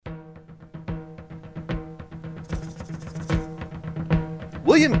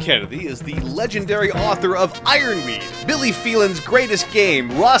William Kennedy is the legendary author of Ironweed, Billy Phelan's Greatest Game,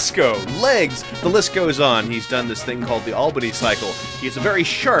 Roscoe, Legs, the list goes on. He's done this thing called the Albany Cycle. He's a very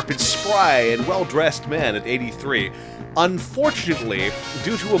sharp and spry and well-dressed man at 83. Unfortunately,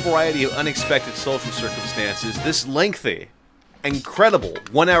 due to a variety of unexpected social circumstances, this lengthy, incredible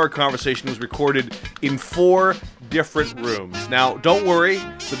one-hour conversation was recorded in 4 different rooms. Now, don't worry,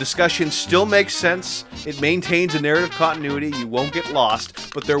 the discussion still makes sense. It maintains a narrative continuity. You won't get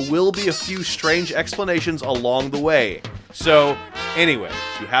lost, but there will be a few strange explanations along the way. So, anyway,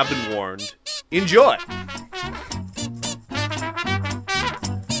 you have been warned. Enjoy!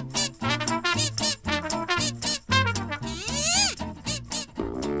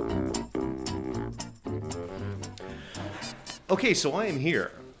 Okay, so I am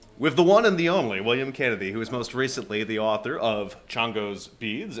here with the one and the only William Kennedy, who is most recently the author of Chongo's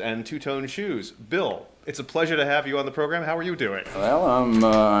Beads and Two-Tone Shoes. Bill, it's a pleasure to have you on the program. How are you doing? Well,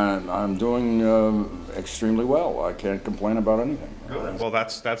 I'm doing extremely well. I can't complain about anything. Good. Well,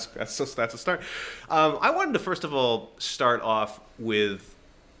 that's a start. I wanted to first of all start off with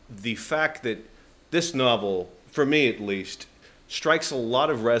the fact that this novel, for me at least, strikes a lot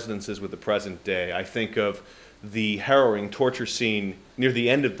of resonances with the present day. I think of the harrowing torture scene near the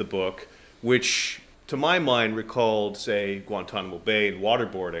end of the book, which, to my mind, recalled, say, Guantanamo Bay and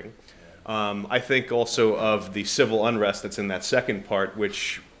waterboarding. I think also of the civil unrest that's in that second part,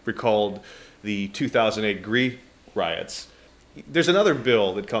 which recalled the 2008 Greece riots. There's another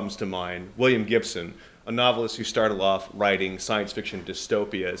Bill that comes to mind, William Gibson, a novelist who started off writing science fiction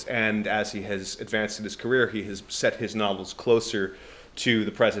dystopias, and as he has advanced in his career, he has set his novels closer to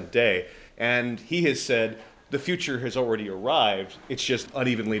the present day. And he has said, the future has already arrived, it's just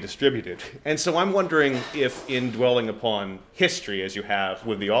unevenly distributed. And so I'm wondering if, in dwelling upon history, as you have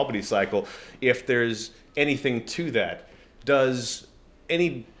with the Albany Cycle, if there's anything to that. Does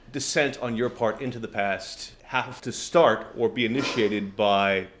any descent on your part into the past have to start or be initiated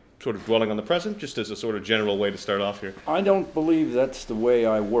by sort of dwelling on the present, just as a sort of general way to start off here? I don't believe that's the way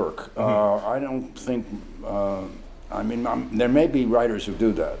I work. I don't think... there may be writers who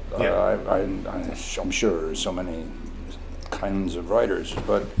do that. Yeah. I'm sure there's so many kinds of writers,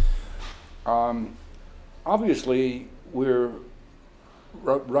 but obviously we're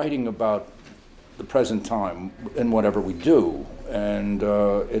writing about the present time in whatever we do, and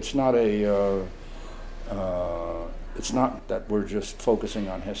it's not that we're just focusing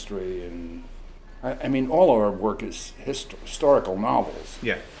on history. And I mean, all of our work is historical novels.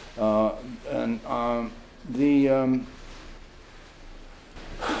 Yeah.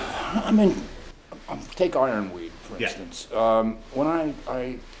 Take Ironweed, for Yeah. instance. When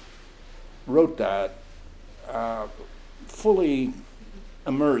I wrote that, fully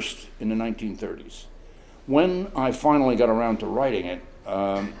immersed in the 1930s. When I finally got around to writing it,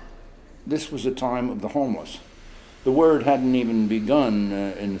 this was a time of the homeless. The word hadn't even begun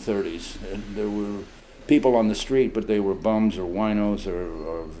in the 30s. There were people on the street, but they were bums or winos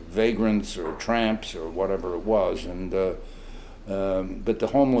or vagrants or tramps or whatever it was. And but the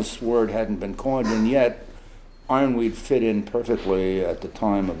homeless word hadn't been coined, and yet Ironweed fit in perfectly at the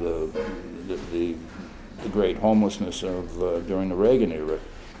time of the great homelessness of during the Reagan era.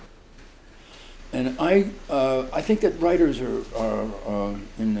 And I think that writers are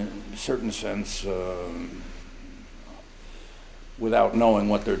in a certain sense, without knowing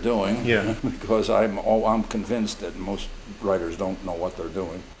what they're doing, yeah. because I'm convinced that most writers don't know what they're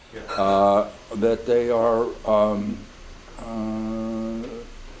doing, yeah. That they are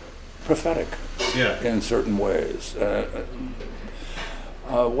prophetic, yeah. in certain ways.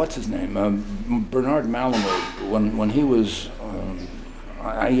 What's his name? Bernard Malamud, when he was,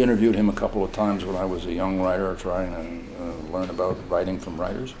 I interviewed him a couple of times when I was a young writer trying to learn about writing from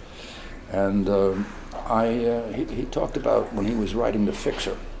writers. And he talked about when he was writing The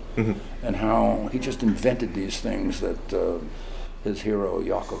Fixer, mm-hmm. and how he just invented these things that his hero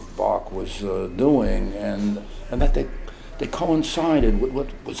Yakov Bach was doing, and that they coincided with what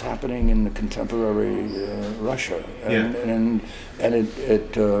was happening in the contemporary Russia, and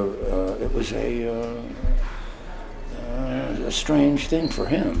it was a strange thing for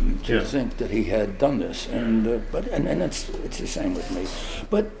him to think that he had done this, and it's the same with me,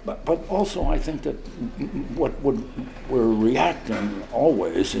 but also I think that we're reacting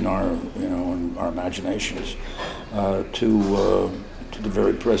always in our imaginations to the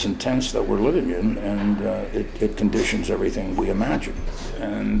very present tense that we're living in, and it conditions everything we imagine.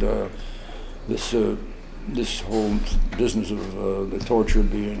 And this whole business of the torture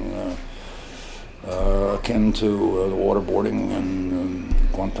being akin to the waterboarding in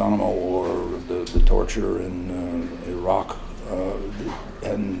Guantanamo or the torture in Iraq,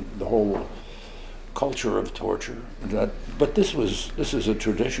 and the whole culture of torture. But this is a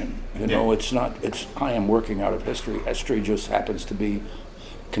tradition. You know, it's not. I am working out of history. History just happens to be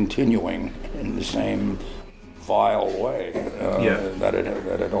continuing in the same vile way that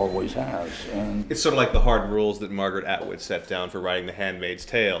it always has. And it's sort of like the hard rules that Margaret Atwood set down for writing The Handmaid's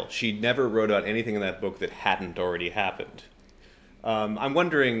Tale. She never wrote out anything in that book that hadn't already happened. I'm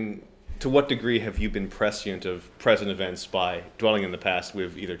wondering, to what degree have you been prescient of present events by dwelling in the past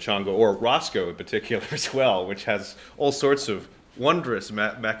with either Chongo or Roscoe in particular as well, which has all sorts of wondrous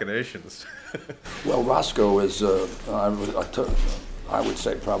machinations? Well, Roscoe is, I would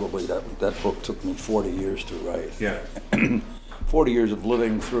say probably that book took me 40 years to write. Yeah. 40 years of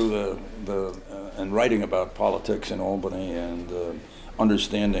living through and writing about politics in Albany and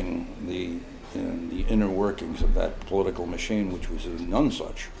understanding the inner workings of that political machine, which was none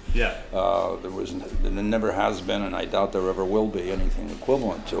such. Yeah. There never has been, and I doubt there ever will be, anything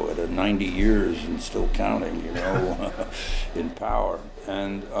equivalent to it. 90 years and still counting, you know, in power.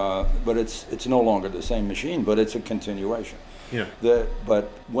 And but it's no longer the same machine, but it's a continuation. Yeah. But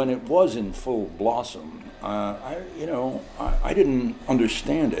when it was in full blossom, I didn't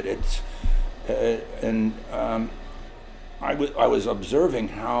understand it. I was observing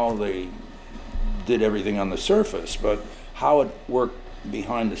how they did everything on the surface, but how it worked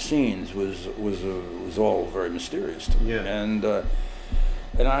behind the scenes was all very mysterious to me. Yeah.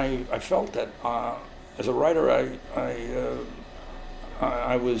 And I felt that as a writer,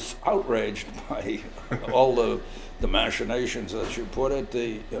 I was outraged by all the machinations, as you put it,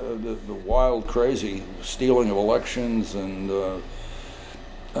 the wild, crazy stealing of elections and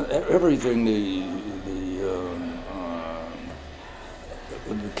everything, the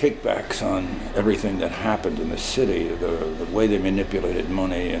kickbacks on everything that happened in the city, the way they manipulated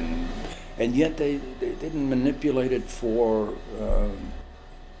money, and yet they didn't manipulate it for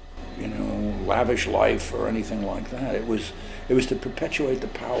lavish life or anything like that. It was to perpetuate the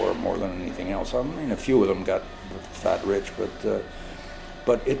power more than anything else. I mean, a few of them got fat rich,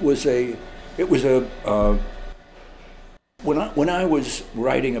 but it was when I was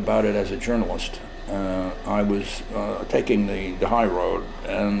writing about it as a journalist, I was taking the high road,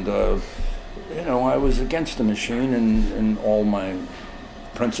 and I was against the machine in all my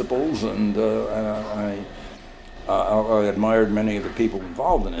principles, and I admired many of the people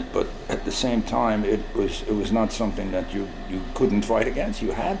involved in it, but at the same time, it was not something that you couldn't fight against.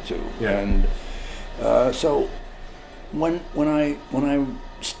 You had to, and so when I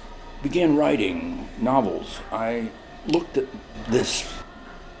began writing novels, I looked at this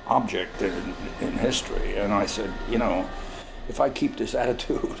object in history, and I said, if I keep this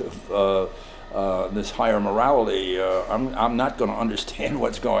attitude of this higher morality, I'm not going to understand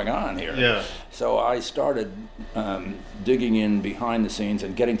what's going on here. Yeah. So I started digging in behind the scenes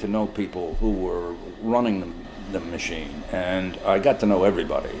and getting to know people who were running the machine, and I got to know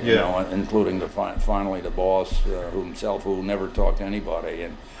everybody, including finally the boss himself, who never talked to anybody,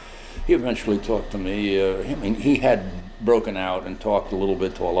 and he eventually talked to me. I mean, he had broken out and talked a little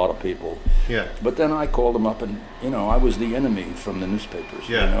bit to a lot of people. Yeah. But then I called him up, and I was the enemy from the newspapers.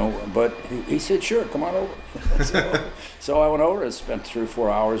 Yeah. But he said, "Sure, come on over." So I went over and spent 3 or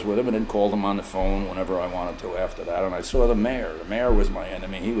 4 hours with him, and then called him on the phone whenever I wanted to after that. And I saw the mayor. The mayor was my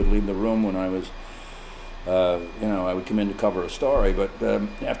enemy. He would leave the room when I was, I would come in to cover a story. But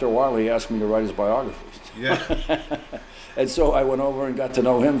after a while, he asked me to write his biographies. Yeah. And so I went over and got to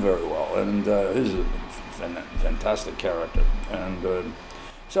know him very well, and he's a fantastic character. And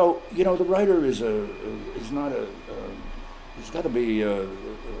so the writer is not he's got to be a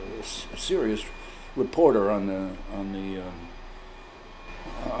serious reporter on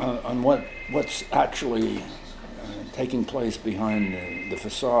what's actually taking place behind the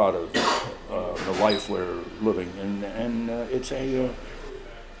facade of the life we're living, and it's a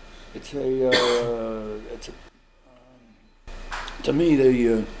to me,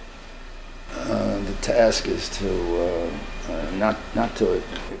 the task is to not to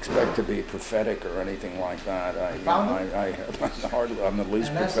expect to be prophetic or anything like that. I'm the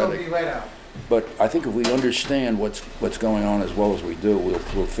least prophetic. But I think if we understand what's going on as well as we do,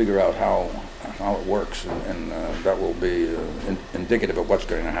 we'll figure out how it works, and that will be indicative of what's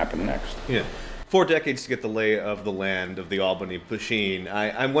going to happen next. Yeah. 4 decades to get the lay of the land of the Albany machine.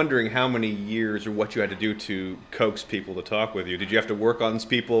 I'm wondering how many years or what you had to do to coax people to talk with you. Did you have to work on these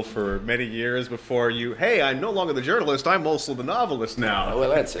people for many years before hey, I'm no longer the journalist, I'm also the novelist now?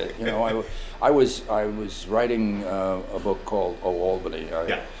 Well, that's it. I was writing a book called Oh, Albany.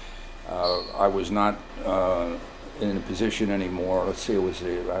 I was not in a position anymore. Let's see,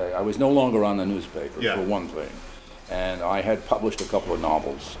 I was no longer on the newspaper, for one thing. And I had published a couple of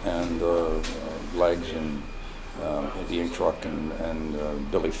novels, and Legs and The Ink Truck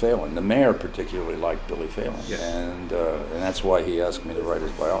and Billy Phelan. The mayor particularly liked Billy Phelan, yes. And that's why he asked me to write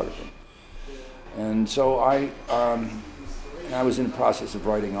his biography. And so I was in the process of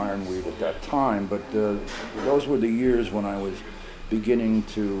writing Ironweed at that time, but those were the years when I was beginning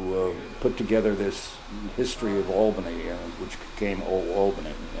to put together this history of Albany, which became Old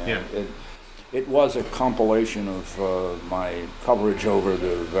Albany. And Yeah. It was a compilation of my coverage over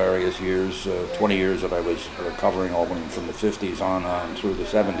the various years, 20 years that I was covering Albany from the 50s on through the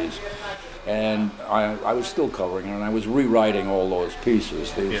 70s. And I was still covering it, and I was rewriting all those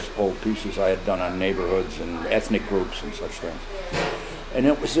pieces, these old pieces I had done on neighborhoods and ethnic groups and such things. And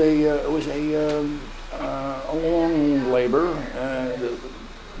it was a long labor.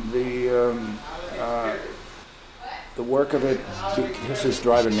 The work of it, this is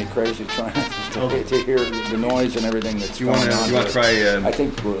driving me crazy trying to hear the noise and everything that's going on. You want to try? I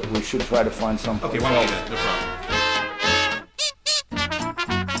think we should try to find something. Okay, why don't you do that? No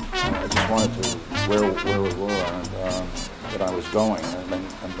problem. I just wanted to where we were and that I was going, and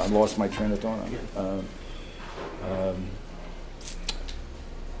I lost my train of thought.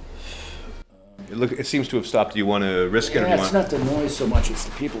 Look, it seems to have stopped. Do you want to risk it? Or do you It's want... not the noise so much; it's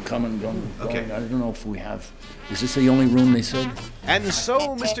the people coming and going. Okay. I don't know if we have. Is this the only room they said? And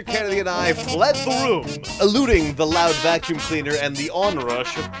so Mr. Kennedy and I fled the room, eluding the loud vacuum cleaner and the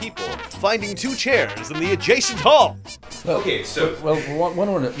onrush of people, finding 2 chairs in the adjacent hall. Okay, so Well,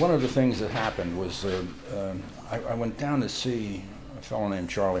 one of the things that happened was I went down to see a fellow named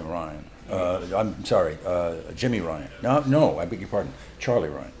Charlie Ryan. I'm sorry, Jimmy Ryan. No, I beg your pardon, Charlie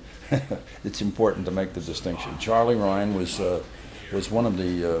Ryan. It's important to make the distinction. Charlie Ryan was one of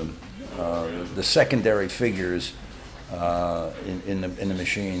the secondary figures in the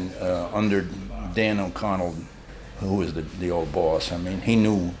machine under Dan O'Connell, who was the old boss. I mean, he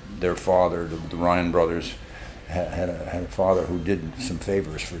knew their father, the Ryan brothers, had a father who did some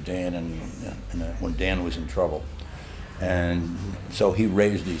favors for Dan, and when Dan was in trouble. And so he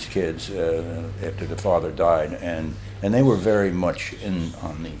raised these kids after the father died, and they were very much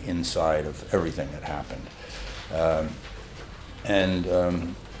on the inside of everything that happened.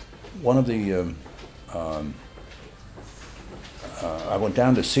 One of the I went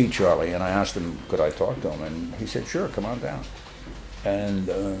down to see Charlie, and I asked him, could I talk to him, and he said, sure, come on down. And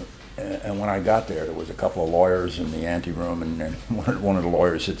when I got there was a couple of lawyers in the anteroom, and one of the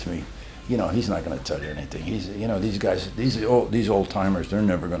lawyers said to me, you know, he's not going to tell you anything. These guys, these old timers, they're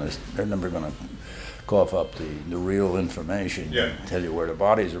never going to cough up the real information and tell you where the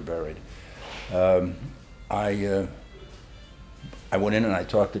bodies are buried. I went in and I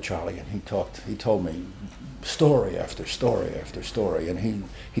talked to Charlie, and he told me story after story after story, and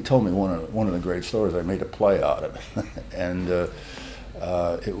he told me one of the great stories. I made a play out of it, and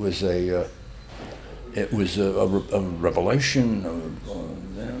it was a revelation.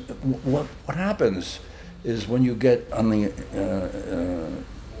 What happens is when you get on the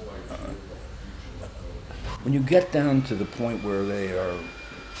when you get down to the point where they are.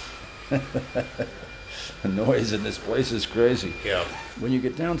 The noise in this place is crazy. Yeah. When you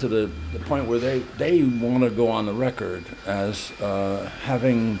get down to the point where they want to go on the record as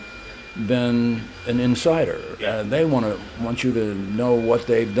having been an insider, they want you to know what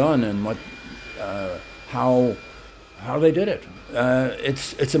they've done and what how they did it.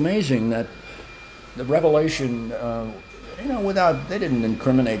 It's amazing that the revelation. He didn't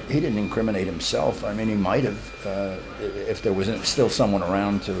incriminate himself. I mean, he might have if there was still someone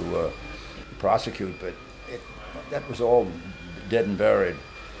around to prosecute, but that was all dead and buried.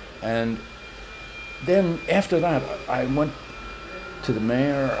 And then after that, I went to the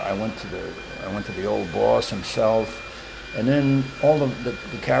mayor. I went to the old boss himself, and then all the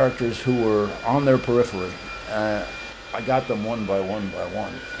characters who were on their periphery. I got them one by one.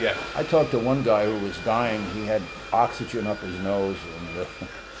 Yeah. I talked to one guy who was dying. He had oxygen up his nose,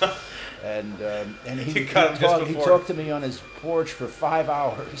 and he talked to me on his porch for 5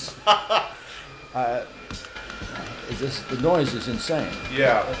 hours. The noise is insane.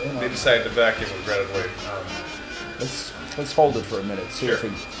 Yeah, they decided to vacuum, regrettably. Let's hold it for a minute, see if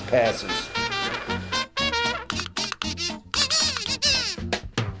it passes.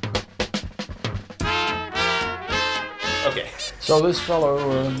 Okay. So this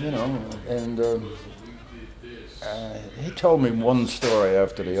fellow, he told me one story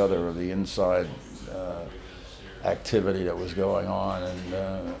after the other of the inside activity that was going on,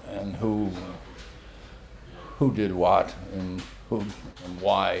 and who did what and who and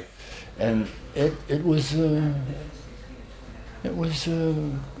why, and it was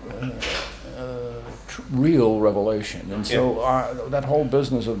real revelation. And so that whole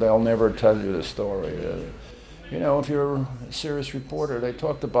business of they'll never tell you the story. You know, if you're a serious reporter, they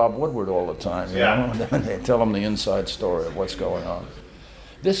talk to Bob Woodward all the time. You know, they tell them the inside story of what's going on.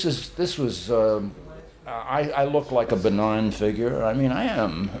 This was. I look like a benign figure. I mean, I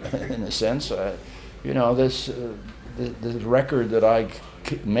am in a sense. You know, this the record that I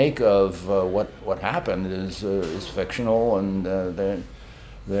make of what happened is fictional, and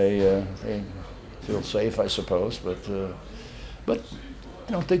they feel safe, I suppose. But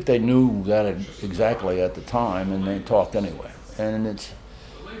I don't think they knew that exactly at the time, and they talked anyway. And it's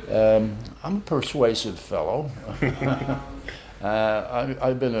I'm a persuasive fellow.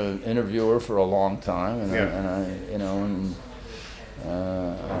 I've been an interviewer for a long time, and I you know, and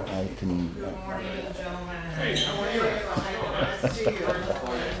I can.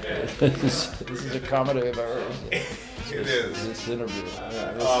 This is a comedy of errors. It is. This interview.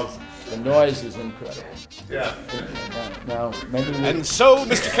 The noise is incredible. Yeah. Now, maybe. And so,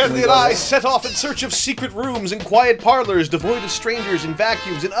 Mr. Kennedy and I set off in search of secret rooms and quiet parlors devoid of strangers and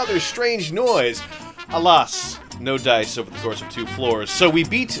vacuums and other strange noise. Alas, no dice over the course of 2 floors, so we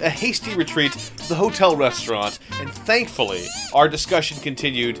beat a hasty retreat to the hotel restaurant, and thankfully, our discussion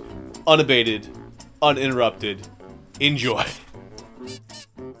continued unabated, uninterrupted. Enjoy.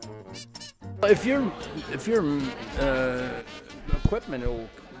 If your equipment will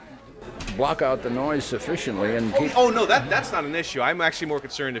block out the noise sufficiently and keep. Oh no, that's not an issue. I'm actually more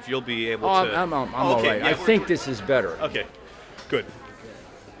concerned if you'll be able to. I'm all okay, right. yeah, I think this is better. Okay, good.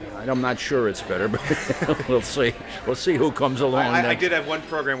 I'm not sure it's better, but we'll see. We'll see who comes along. I did have one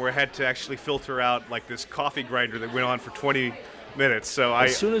program where I had to actually filter out like this coffee grinder that went on for 20 minutes. So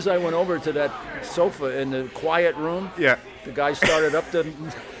as soon as I went over to that sofa in the quiet room, the guy started up the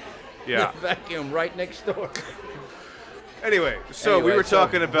vacuum right next door. Anyway, we were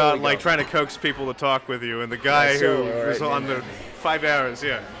talking about like trying to coax people to talk with you, and the guy who was on the 5 hours,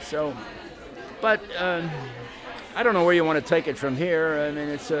 So, but I don't know where you want to take it from here. I mean,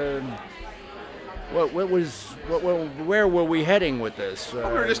 it's where were we heading with this?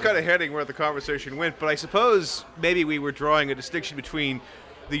 Well, we were just kind of heading where the conversation went, but I suppose maybe we were drawing a distinction between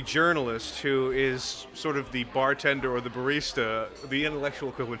the journalist, who is sort of the bartender or the barista, the intellectual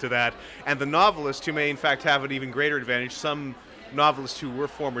equivalent to that, and the novelist, who may in fact have an even greater advantage. Some novelists who were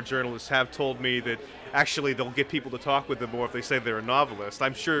former journalists have told me that actually they'll get people to talk with them more if they say they're a novelist.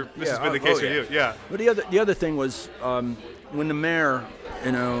 I'm sure this has been the case with you. Yeah. But the other thing was when the mayor,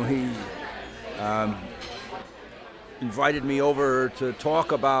 you know, he invited me over to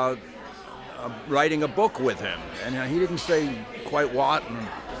talk about writing a book with him, and he didn't say quite what, and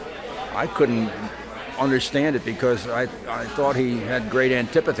I couldn't understand it because I thought he had great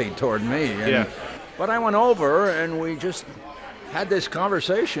antipathy toward me. But I went over and we just had this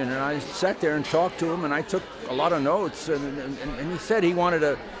conversation, and I sat there and talked to him, and I took a lot of notes, and he said he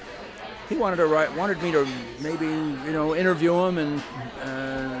wanted me to maybe, you know, interview him and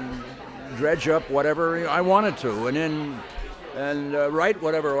dredge up whatever I wanted to, and write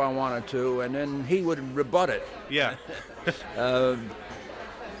whatever I wanted to, and then he would rebut it. Yeah.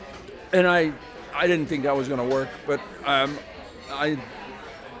 And I didn't think that was going to work, but I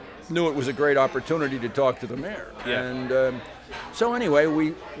knew it was a great opportunity to talk to the mayor. Yeah. And so anyway,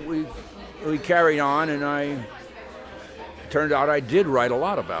 we carried on, and turned out I did write a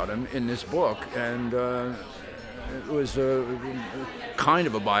lot about him in this book, and it was kind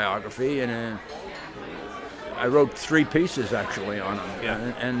of a biography, and I wrote 3 pieces actually on him.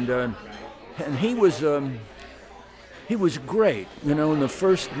 Yeah. And he was great, you know, in the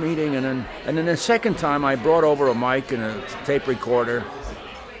first meeting, and then the second time I brought over a mic and a tape recorder,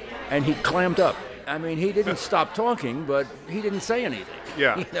 and he clammed up. I mean, he didn't stop talking, but he didn't say anything.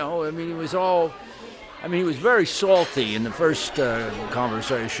 Yeah. You know, I mean, he was very salty in the first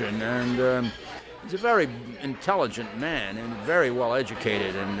conversation, and he's a very intelligent man and very well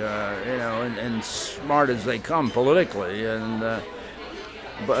educated, and you know, and smart as they come politically, and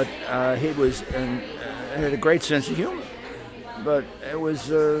but he was and had a great sense of humor, but it was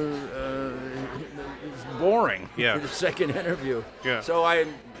boring. Yeah. The second interview. Yeah. So I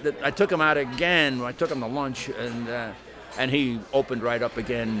took him out again. I took him to lunch, and he opened right up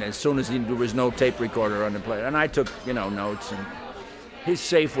again as soon as there was no tape recorder on the plate, and I took, you know, notes. And he's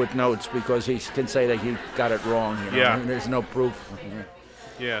safe with notes because he can say that he got it wrong. You know? Yeah. And there's no proof.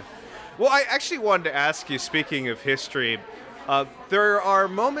 Yeah. Well, I actually wanted to ask you, speaking of history, there are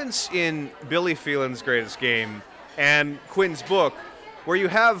moments in Billy Phelan's Greatest Game and Quinn's book where you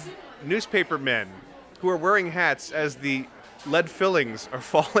have newspaper men who are wearing hats as the lead fillings are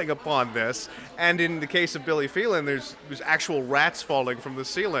falling upon this, and in the case of Billy Phelan, there's actual rats falling from the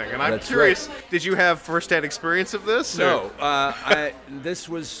ceiling. And I'm That's curious, right. did you have firsthand experience of this? No, this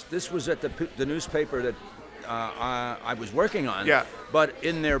was at the newspaper that I was working on. Yeah. But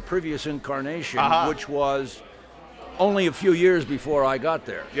in their previous incarnation, Uh-huh. which was only a few years before I got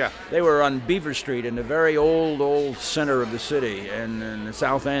there. Yeah. They were on Beaver Street in the very old center of the city, and in the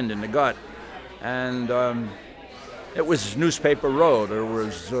South End in the gut, and it was Newspaper Row. There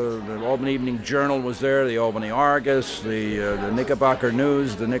was the Albany Evening Journal was there, the Albany Argus, the Knickerbocker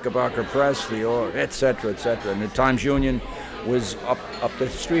News, the Knickerbocker Press, et cetera, and the Times Union was up the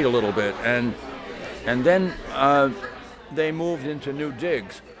street a little bit, and then they moved into new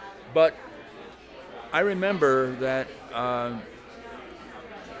digs. But I remember that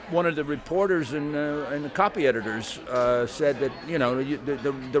one of the reporters and the copy editors said that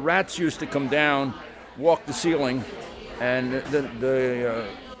the rats used to come down, walk the ceiling, and the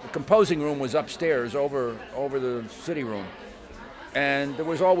composing room was upstairs over the city room, and there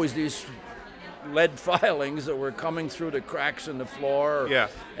was always these lead filings that were coming through the cracks in the floor. Yeah.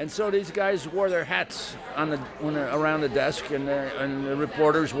 And so these guys wore their hats around the desk, and the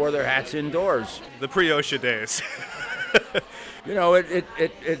reporters wore their hats indoors. The pre-OSHA days.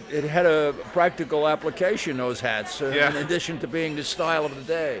 It had a practical application, those hats, Yeah. in addition to being the style of the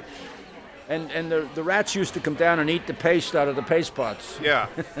day. And the rats used to come down and eat the paste out of the paste pots. Yeah,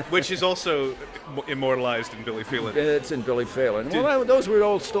 which is also immortalized in Billy Phelan. It's in Billy Phelan. Well, those were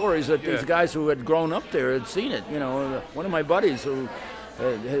old stories that Yeah. these guys who had grown up there had seen it. One of my buddies who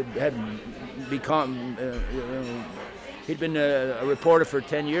had become, he'd been a reporter for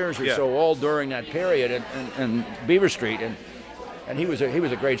 10 years or Yeah. so, all during that period, and Beaver Street, and he was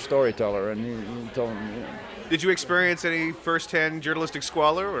a great storyteller, and he told him, Did you experience any first-hand journalistic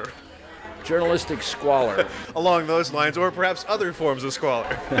squalor, or journalistic squalor. along those lines, or perhaps other forms of squalor?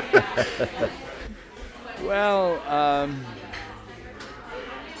 Well,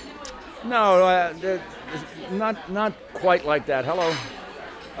 no, not quite like that. Hello,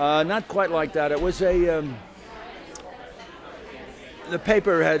 not quite like that. It was the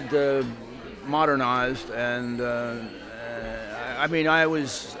paper had modernized, and I mean, I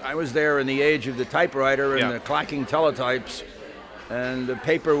was there in the age of the typewriter and Yeah. the clacking teletypes, and the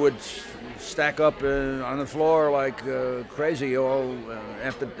paper would stack up on the floor like crazy. All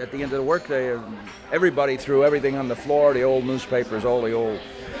at the end of the workday, everybody threw everything on the floor. The old newspapers, all the old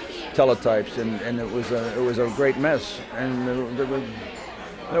teletypes, and it was a great mess. And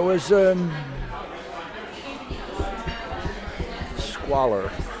there was squalor.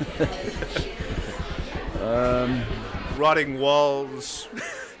 Rotting walls,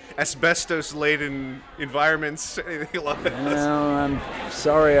 asbestos-laden environments, anything like that? Well, I'm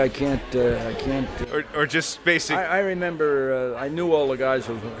sorry, I can't. Or just basic... I remember I knew all the guys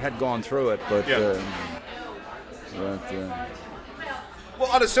who had gone through it, but. Yeah. Well,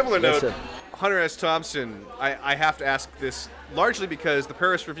 on a similar That's note, it. Hunter S. Thompson, I have to ask this largely because the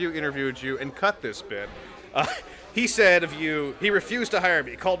Paris Review interviewed you and cut this bit. He said of you, he refused to hire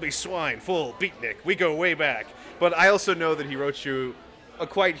me, called me swine, fool, beatnik, we go way back. But I also know that he wrote you a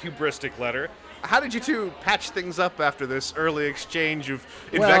quite hubristic letter. How did you two patch things up after this early exchange of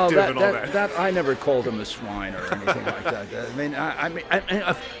invective and all that? That I never called him a swine or anything like that. I mean,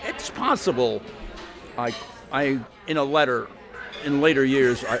 it's possible. I in a letter in later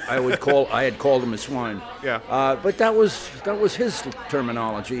years I had called him a swine. Yeah. But that was his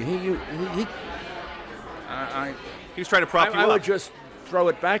terminology. He was trying to prop you up. I would just throw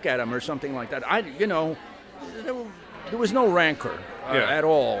it back at him or something like that. There was no rancor at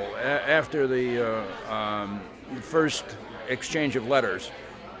all after the first exchange of letters.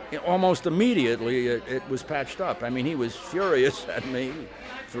 Almost immediately, it was patched up. I mean, he was furious at me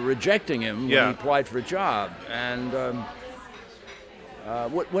for rejecting him when he applied for a job. And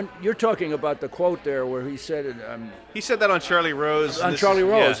when you're talking about the quote there, where he said, he said that on Charlie Rose. On Charlie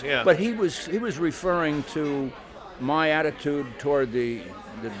Rose, yeah. But he was referring to my attitude toward the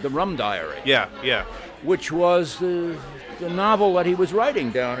Rum Diary. Yeah, yeah. Which was the novel that he was writing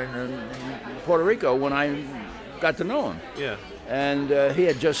down in Puerto Rico when I got to know him. Yeah. And he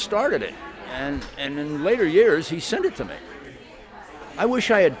had just started it, and in later years he sent it to me. I wish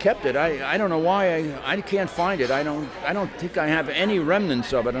I had kept it. I don't know why I can't find it. I don't think I have any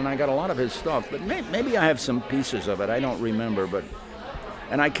remnants of it, and I got a lot of his stuff. But maybe I have some pieces of it. I don't remember,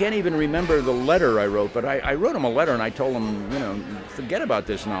 and I can't even remember the letter I wrote. But I wrote him a letter, and I told him, forget about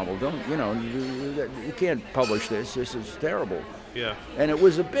this novel. Don't, you can't publish this. This is terrible. Yeah. And it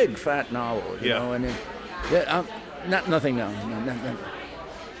was a big fat novel, you know, and nothing now.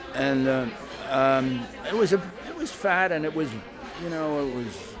 And it was was fat, and it was, you know, it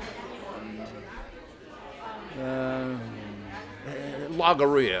was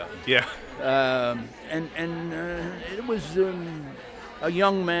logorrhea. Yeah. And it was a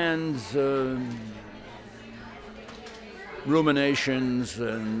young man's ruminations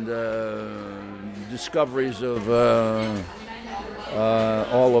and discoveries of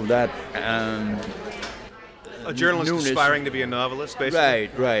all of that. A journalist newness. aspiring to be a novelist, basically.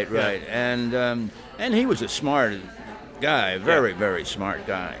 Right. And he was a smart guy, very smart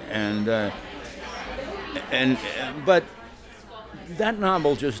guy. But that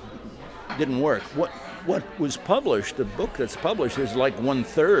novel just didn't work. What was published, the book that's published, is like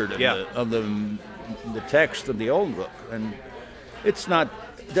 1/3 of the text of the old book, and it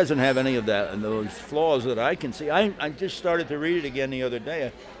doesn't have any of that and those flaws that I can see. I just started to read it again the other day.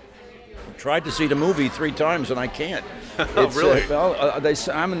 I tried to see the movie 3 times and I can't. Oh, really?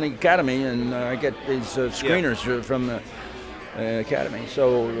 I'm in the Academy and I get these screeners from the Academy.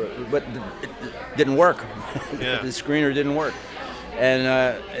 So, but it didn't work. Yeah. The screener didn't work,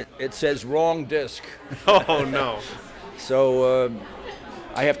 and it says wrong disc. Oh no! So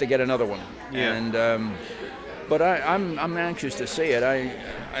I have to get another one. Yeah. And but I'm anxious to see it.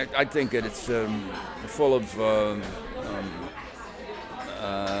 I think that it's full of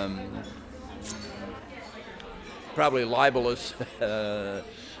probably libelous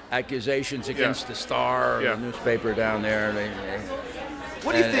accusations against the Star, the newspaper down there.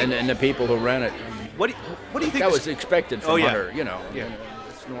 What do you think? And the people who ran it. What do you think? That was expected from Hunter, you know. Yeah.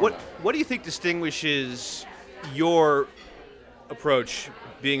 It's normal. What do you think distinguishes your approach,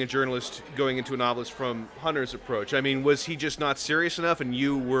 being a journalist going into a novelist, from Hunter's approach? I mean, was he just not serious enough and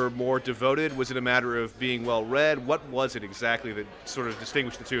you were more devoted? Was it a matter of being well read? What was it exactly that sort of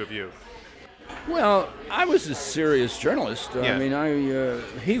distinguished the two of you? Well, I was a serious journalist. Yeah. I mean,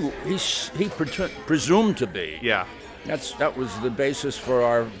 he presumed to be. Yeah. That was the basis for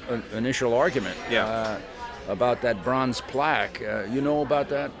our initial argument. Yeah. About that bronze plaque. You know about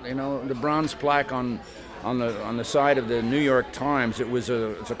that? You know, the bronze plaque on the side of the New York Times. It's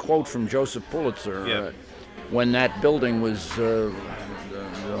a quote from Joseph Pulitzer. Yeah. When that building was the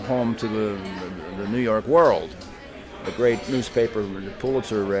home to the New York World, the great newspaper that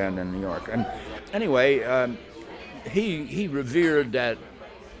Pulitzer ran in New York. And anyway, he revered that,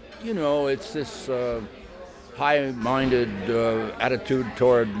 you know, it's this high-minded attitude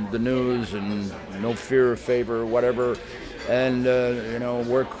toward the news and no fear of favor, whatever, and you know,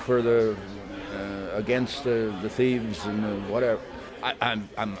 work for the against the thieves and the whatever. I'm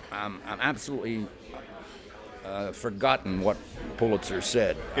absolutely forgotten what Pulitzer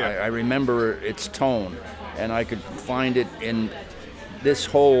said. Yeah. I remember its tone, and I could find it in this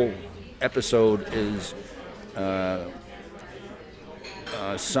whole episode is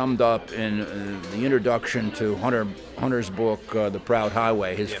summed up in the introduction to Hunter's book, The Proud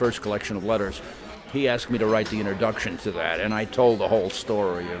Highway, his first collection of letters. He asked me to write the introduction to that, and I told the whole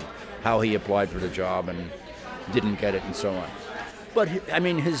story of how he applied for the job and didn't get it and so on. But, I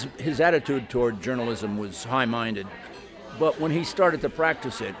mean, his attitude toward journalism was high-minded. But when he started to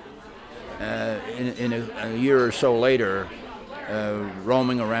practice it, in a year or so later,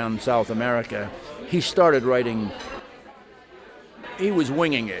 roaming around South America, he started writing. He was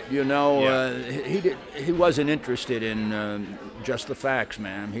winging it, you know. Yeah. He wasn't interested in just the facts,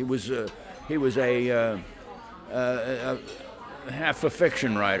 man. He was a half a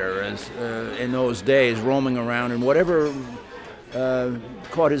fiction writer, as in those days, roaming around, and whatever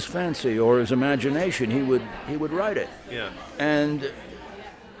caught his fancy or his imagination, he would write it. Yeah. And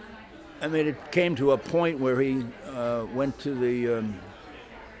I mean, it came to a point where he went to the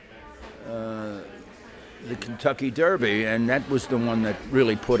Kentucky Derby, and that was the one that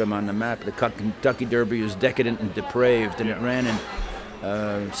really put him on the map. The Kentucky Derby is decadent and depraved, and it ran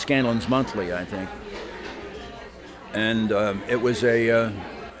in Scanlon's Monthly, I think. And it was it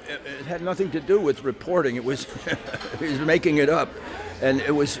had nothing to do with reporting. It was he was making it up, and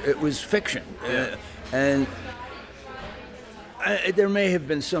it was fiction. And there may have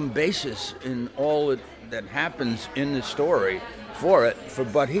been some basis in all that happens in the story for it,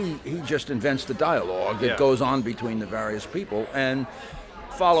 but he just invents the dialogue that goes on between the various people and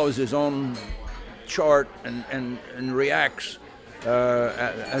follows his own chart and reacts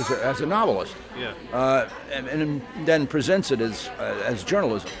as a novelist. Yeah. And then presents it as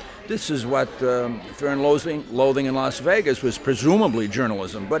journalism. This is what Fear and Loathing in Las Vegas was presumably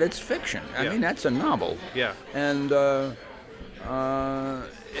journalism, but it's fiction. I mean, that's a novel. Yeah. And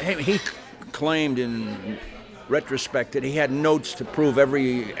he claimed in retrospect that he had notes to prove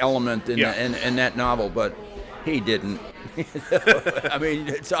every element in that novel, but He didn't. I mean,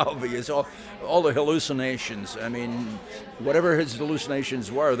 it's obvious. All the hallucinations. I mean, whatever his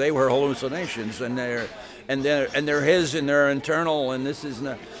hallucinations were, they were hallucinations, and they're his, and they're internal. And this is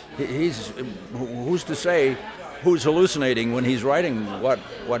not. Who's to say who's hallucinating when he's writing what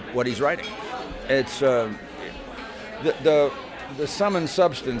he's writing? It's the sum and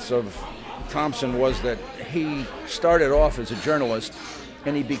substance of Thompson was that he started off as a journalist,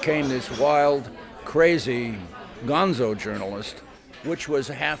 and he became this wild, crazy gonzo journalist, which was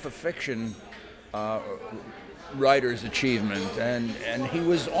half a fiction writer's achievement. And he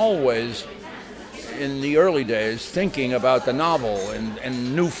was always, in the early days, thinking about the novel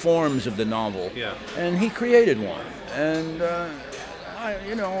and new forms of the novel. Yeah. And he created one. And,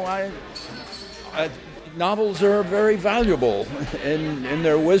 novels are very valuable in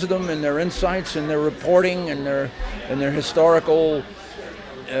their wisdom and their insights and their reporting and their historical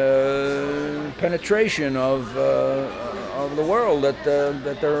penetration of the world that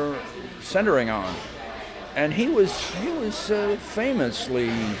they're centering on. And he was famously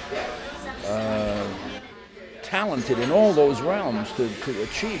talented in all those realms to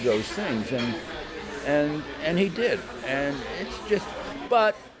achieve those things, and he did. And it's just,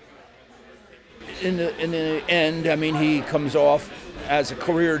 but in the end, I mean, he comes off as a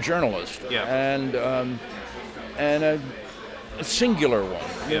career journalist, and a singular one.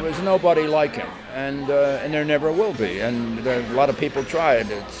 Yeah. There was nobody like him, and there never will be. And a lot of people tried.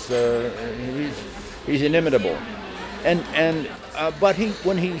 He's inimitable, but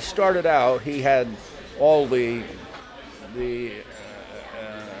when he started out, he had all the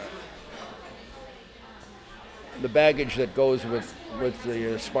baggage that goes with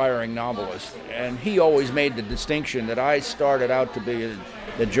the aspiring novelist. And he always made the distinction that I started out to be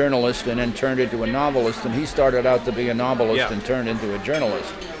a journalist and then turned into a novelist, and he started out to be a novelist and turned into a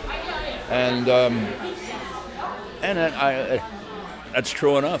journalist. And that's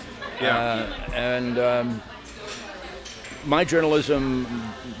true enough. Yeah. My journalism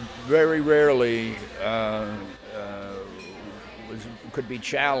very rarely could be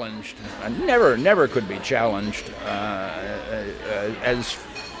challenged. Never could be challenged as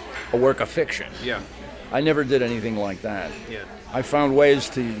a work of fiction. Yeah. I never did anything like that. Yeah. I found ways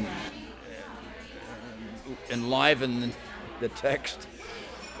to enliven the text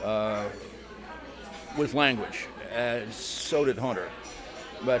with language. So did Hunter.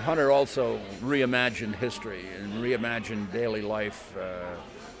 But Hunter also reimagined history and reimagined daily life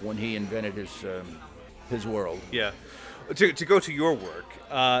when he invented his world. Yeah. To go to your work,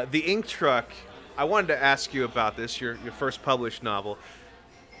 The Ink Truck, I wanted to ask you about this, your first published novel.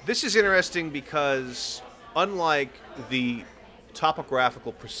 This is interesting because, unlike the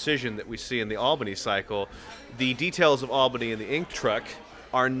topographical precision that we see in the Albany cycle, the details of Albany in The Ink Truck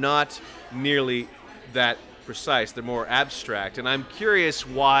are not nearly that precise. They're more abstract. And I'm curious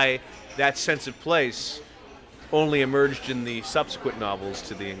why that sense of place only emerged in the subsequent novels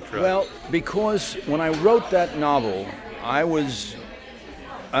to The Ink Truck. Well, because when I wrote that novel, I was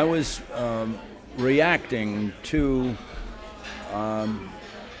reacting to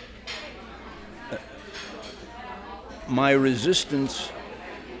my resistance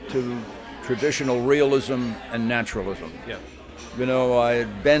to traditional realism and naturalism. Yeah. You know, I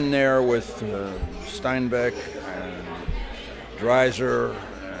had been there with Steinbeck and Dreiser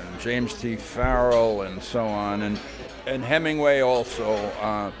and James T. Farrell and so on, and Hemingway also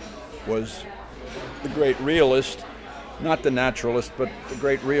was the great realist, not the naturalist, but the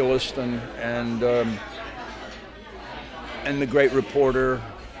great realist and the great reporter.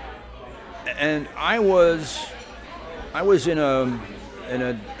 And I was in a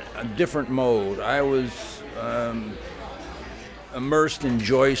different mode. I was immersed in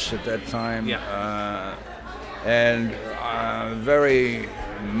Joyce at that time, and very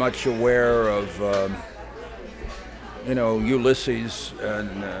much aware of Ulysses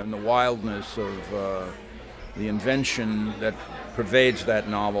and the wildness of the invention that pervades that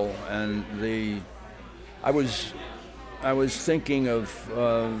novel. And I was thinking of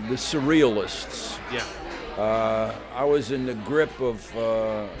the surrealists. Yeah. I was in the grip of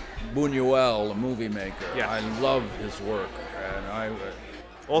Buñuel, the movie maker. Yeah. I love his work, and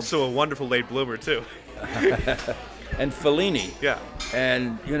Also a wonderful late bloomer, too. and Fellini. Yeah.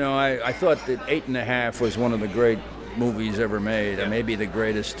 And I thought that 8½ was one of the great movies ever made, Yeah. maybe the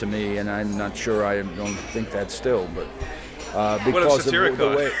greatest to me, and I'm not sure. I don't think that still, but because What of of the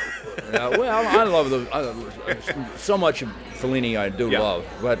Satirica? way. Well, I love so much of Fellini. I do Yeah. love,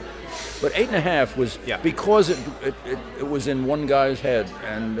 but 8½, was Yeah. because it was in one guy's head,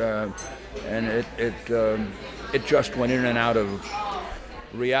 and it just went in and out of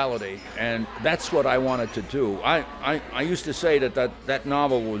reality, and that's what I wanted to do. I used to say that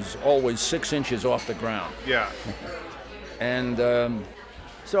novel was always 6 inches off the ground. Yeah. And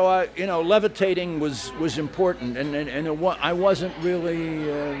so levitating was important, and I wasn't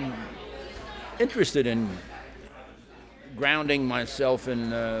really interested in grounding myself in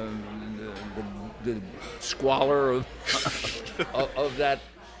the squalor of of that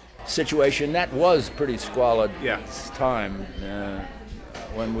situation. That was pretty squalid time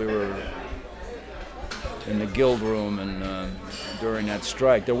when we were in the guild room and during that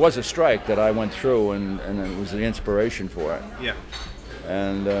strike. There was a strike that I went through, and it was the inspiration for it. Yeah.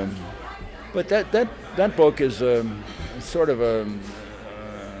 And but that book is sort of an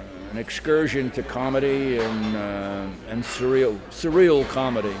excursion to comedy and surreal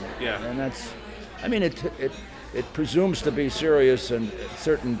comedy. Yeah. And that's, I mean, it presumes to be serious in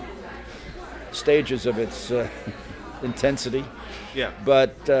certain stages of its intensity. Yeah.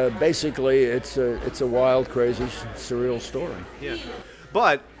 But basically, it's a wild, crazy, surreal story. Yeah.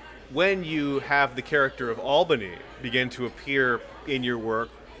 But when you have the character of Albany begin to appear in your work,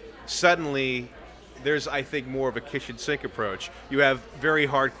 suddenly there's, I think, more of a kitchen sink approach. You have very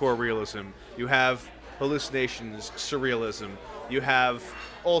hardcore realism. You have hallucinations, surrealism. You have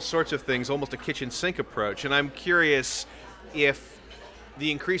all sorts of things, almost a kitchen sink approach. And I'm curious if the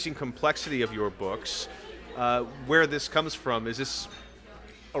increasing complexity of your books, where this comes from. Is this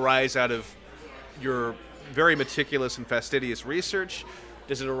arise out of your very meticulous and fastidious research?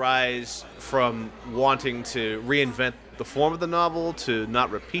 Does it arise from wanting to reinvent the form of the novel, to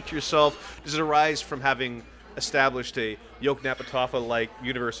not repeat yourself? Does it arise from having established a Yoknapatawpha-like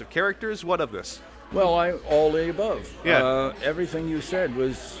universe of characters? What of this? Well, all the above. Yeah. Everything you said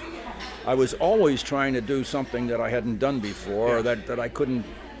was, I was always trying to do something that I hadn't done before, or that I couldn't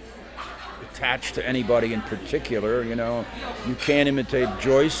attach to anybody in particular. You know, you can't imitate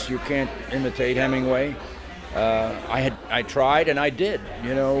Joyce, you can't imitate Hemingway. I tried and I did,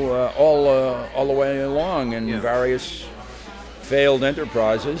 you know, all the way along in various failed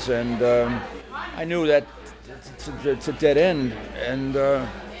enterprises, and I knew that it's a dead end, and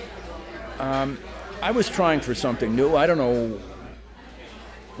I was trying for something new. I don't know.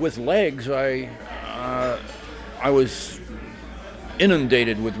 With Legs, I was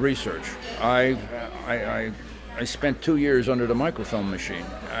inundated with research. I spent 2 years under the microfilm machine.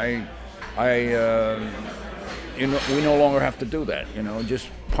 We no longer have to do that. You know, just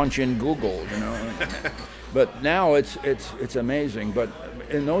punch in Google. You know, but now it's amazing. But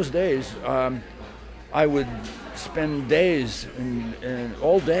in those days, I would spend days and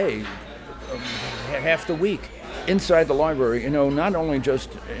all day, half the week, inside the library. You know, not only just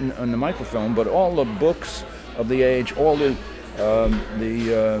on the microfilm, but all the books of the age, all the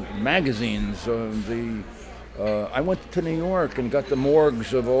magazines. I went to New York and got the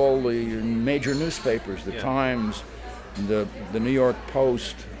morgues of all the major newspapers, the Times, the New York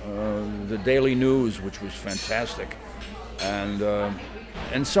Post, the Daily News, which was fantastic,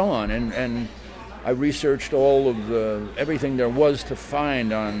 and so on. And I researched all of everything there was to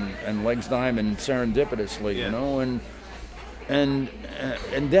find on Legs Diamond serendipitously, you know, and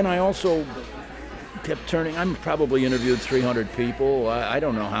then I also kept turning. I'm probably interviewed 300 people. I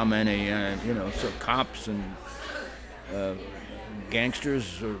don't know how many, you know, so cops and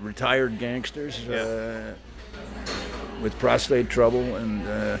gangsters, retired gangsters with prostate trouble, and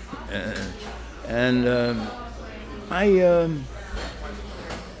I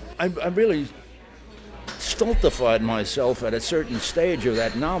really stultified myself at a certain stage of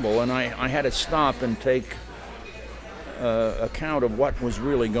that novel, and I had to stop and take account of what was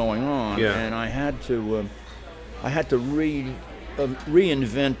really going on, and I had to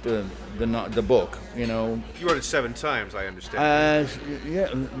reinvent the book. You know, you wrote it 7 times, I understand.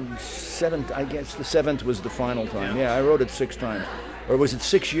 7. I guess the 7th was the final time. Yeah, I wrote it 6 times, or was it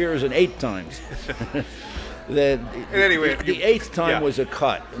 6 years and 8 times? Anyway, the 8th time was a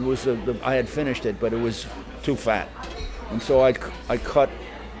cut. It was I had finished it, but it was too fat, and so I cut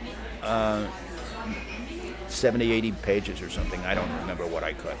 70, 80 pages or something. I don't remember what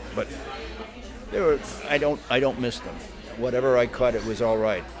I cut, but there were. I don't miss them. Whatever I cut, it was all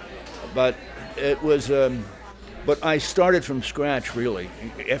right. But it was. But I started from scratch, really.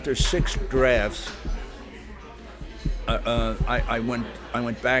 After 6 drafts, I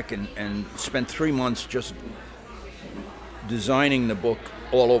went back and spent 3 months just designing the book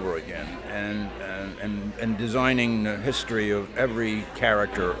all over again, and designing the history of every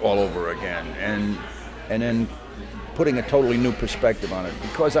character all over again, and then putting a totally new perspective on it,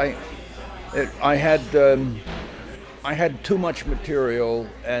 because I had too much material,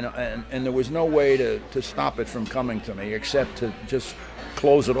 and there was no way to stop it from coming to me except to just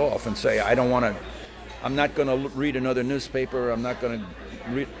close it off and say, I'm not going to read another newspaper. I'm not going to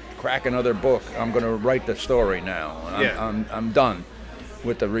crack another book. I'm going to write the story now. I'm done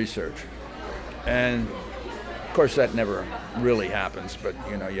with the research. And of course, that never really happens, but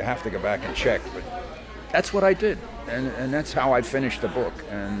you have to go back and check. But that's what I did, and that's how I finished the book,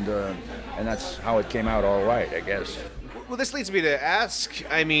 and that's how it came out all right, I guess. Well, this leads me to ask,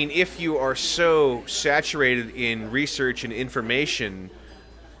 I mean, if you are so saturated in research and information,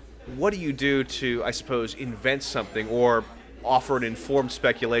 what do you do to, I suppose, invent something or offer an informed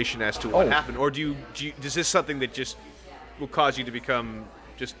speculation as to what happened? Or is this something that just will cause you to become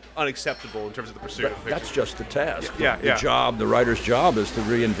just unacceptable in terms of the pursuit of fiction? That's just the task. Yeah. The writer's job is to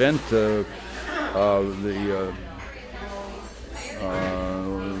reinvent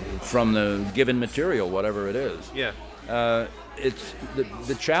from the given material, whatever it is. Yeah. It's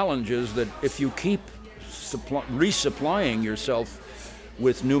the challenge is that if you keep resupplying yourself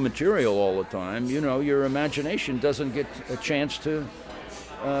with new material all the time, your imagination doesn't get a chance to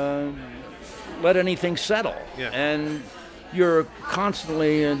let anything settle. Yeah. And you're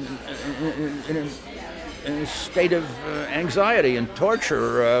constantly in a state of anxiety and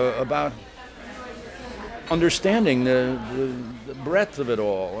torture about understanding the breadth of it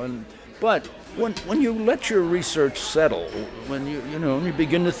all. But when you let your research settle, when you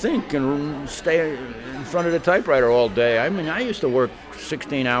begin to think and stay in front of the typewriter all day. I mean, I used to work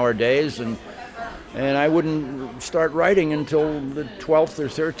 16-hour days, and I wouldn't start writing until the 12th or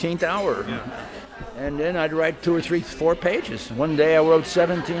 13th hour. Yeah. And then I'd write 2 or 3, 4 pages. One day I wrote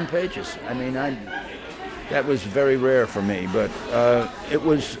 17 pages. I mean, that was very rare for me, but it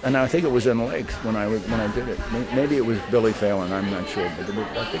was, and I think it was in Lakes when I did it. Maybe it was Billy Phelan, I'm not sure, but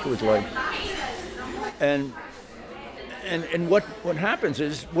I think it was Lakes. And what happens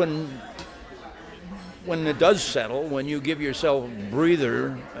is when it does settle, when you give yourself a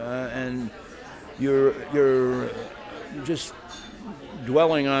breather and you're just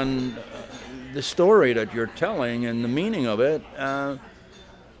dwelling on the story that you're telling and the meaning of it,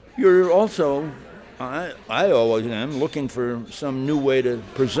 you're also, I always am, looking for some new way to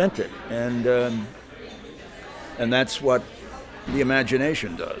present it, and that's what the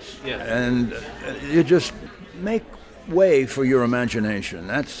imagination does. Yeah. And you just make way for your imagination.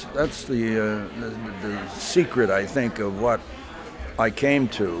 That's the secret, I think, of what I came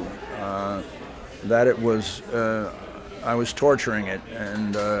to. That it was. I was torturing it,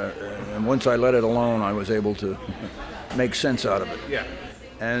 and once I let it alone, I was able to make sense out of it. Yeah.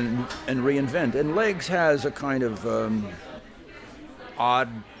 And reinvent. And Legs has a kind of odd,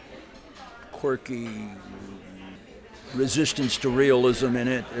 quirky resistance to realism in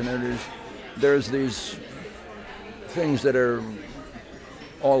it, and there's these things that are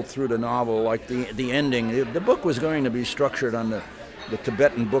all through the novel, like the ending. The book was going to be structured on the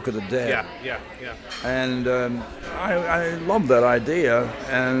Tibetan Book of the Dead. Yeah. And I love that idea,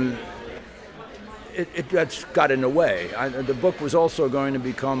 and it got in the way. The book was also going to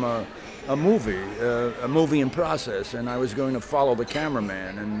become a movie in process, and I was going to follow the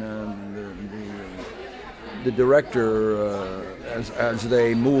cameraman and the director as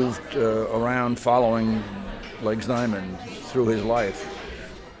they moved around following Legs Diamond through his life.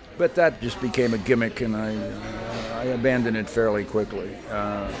 But that just became a gimmick, and I abandoned it fairly quickly.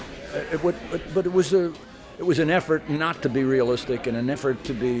 But it was an effort not to be realistic, and an effort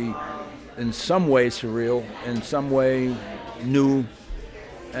to be in some way surreal, in some way new,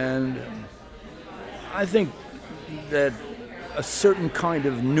 and I think that a certain kind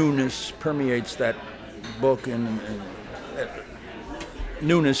of newness permeates that book, and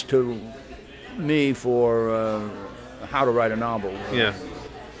newness to me for how to write a novel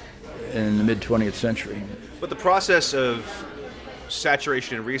in the mid-20th century. But the process of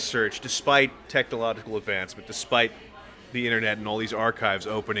saturation and research, despite technological advancement, despite the internet and all these archives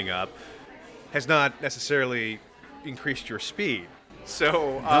opening up, has not necessarily increased your speed.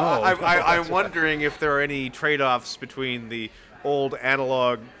 So I'm wondering if there are any trade-offs between the old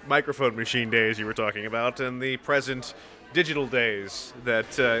analog microphone machine days you were talking about and the present digital days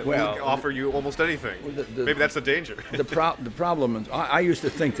that will offer you almost anything. Maybe that's the danger. The problem is, I used to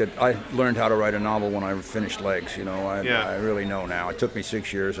think that I learned how to write a novel when I finished Legs. I really know now. It took me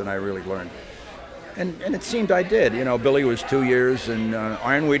 6 years, and I really learned. And it seemed I did. Billy was 2 years, and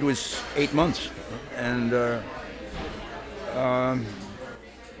Ironweed was 8 months. And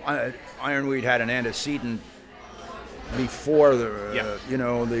Ironweed had an antecedent before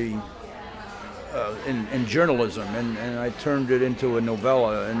in journalism, and I turned it into a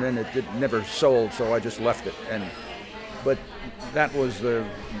novella, and then it never sold, so I just left it. But that was the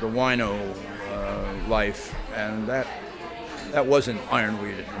wino life, and That wasn't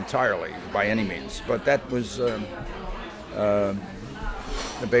Ironweed entirely, by any means, but that was the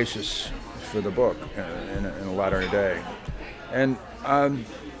basis for the book in a latter day. And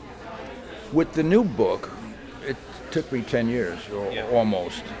with the new book, it took me 10 years,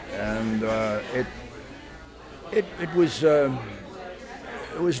 almost, and it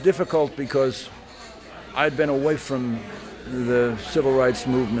was difficult because I'd been away from the civil rights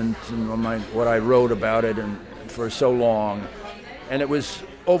movement and what I wrote about it and for so long, and it was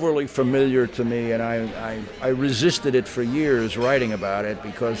overly familiar to me, and I resisted it for years writing about it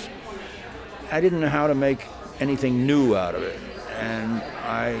because I didn't know how to make anything new out of it. And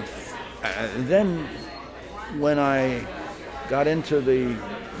then when I got into the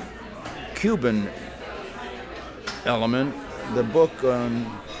Cuban element, the book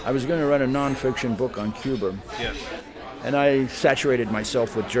I was going to write a nonfiction book on Cuba. Yeah. And I saturated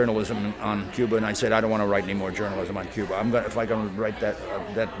myself with journalism on Cuba, and I said, I don't want to write any more journalism on Cuba. If I'm going to write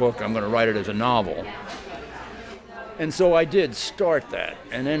that book, I'm going to write it as a novel. And so I did start that,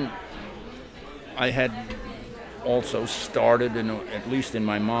 and then I had also started, at least in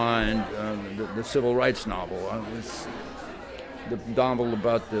my mind, the civil rights novel. The novel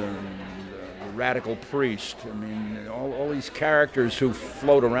about the radical priest. I mean, all these characters who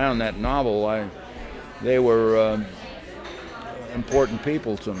float around that novel, they were important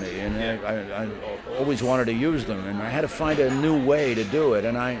people to me, and I always wanted to use them, and I had to find a new way to do it,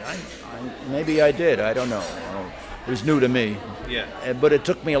 and I maybe I did, I don't know. It was new to me. Yeah. But it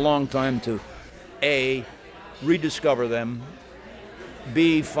took me a long time to A, rediscover them,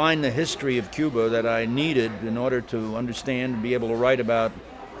 B, find the history of Cuba that I needed in order to understand and be able to write about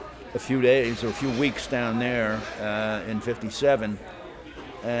a few days or a few weeks down there in '57,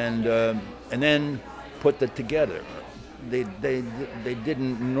 and then put that together. They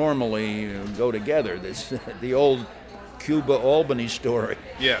didn't normally go together. The old Cuba-Albany story.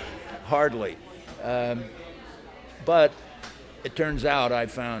 Yeah. Hardly. But it turns out I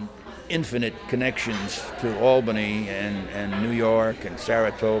found infinite connections to Albany and New York and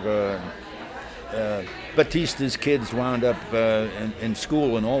Saratoga. And Batista's kids wound up in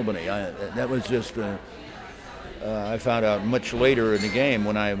school in Albany. That was just I found out much later in the game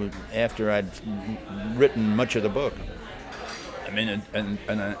after I'd written much of the book. I mean,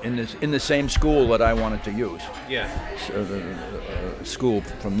 in the same school that I wanted to use. Yeah. So the school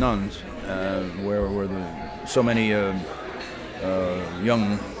from nuns, where so many young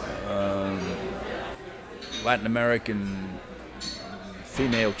Latin American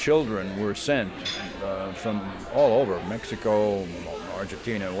female children were sent from all over Mexico,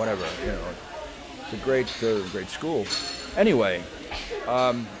 Argentina, whatever. You know, it's a great school. Anyway,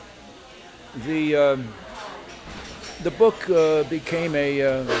 the book became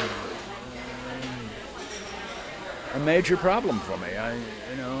a major problem for me. I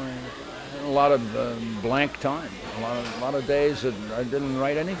had a lot of blank time, a lot of days that I didn't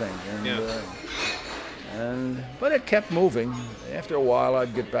write anything. But it kept moving. After a while,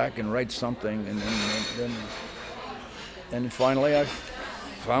 I'd get back and write something, and finally, I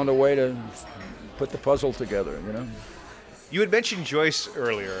found a way to put the puzzle together. You had mentioned Joyce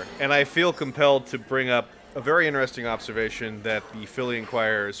earlier, and I feel compelled to bring up a very interesting observation that the Philly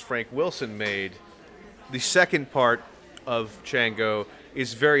Inquirer's Frank Wilson made. The second part of Django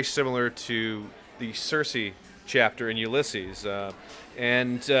is very similar to the Circe chapter in Ulysses.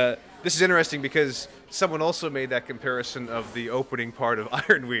 This is interesting because someone also made that comparison of the opening part of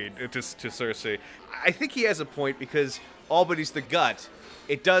Ironweed to Circe. I think he has a point because Albany's the gut.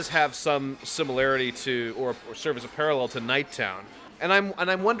 It does have some similarity to, or serve as a parallel to Nighttown. And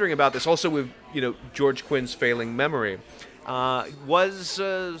I'm wondering about this also with George Quinn's failing memory. Was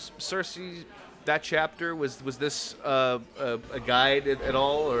Circe, that chapter, was this a guide at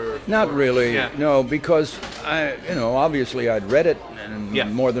all, or not really? Yeah. No, because obviously I'd read it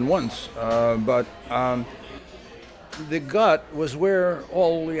more than once, but the gut was where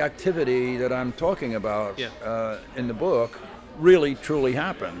all the activity that I'm talking about in the book really truly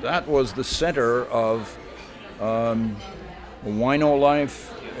happened. That was the center of wino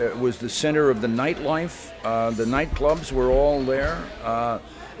life. It was the center of the nightlife. The nightclubs were all there.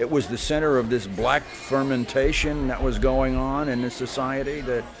 It was the center of this black fermentation that was going on in the society,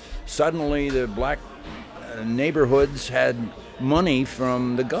 that suddenly the black neighborhoods had money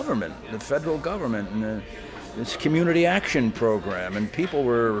from the government, the federal government, and this community action program, and people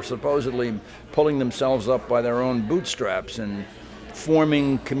were supposedly pulling themselves up by their own bootstraps and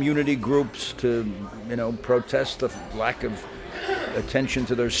forming community groups to, protest the lack of attention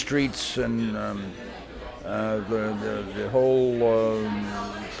to their streets and the whole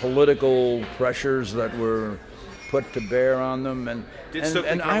political pressures that were put to bear on them, and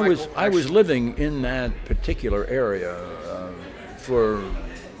Carmichael I was living in that particular area for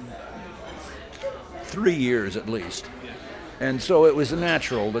 3 years at least, and so it was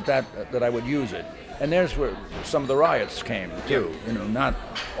natural that I would use it. And there's where some of the riots came too. You know, not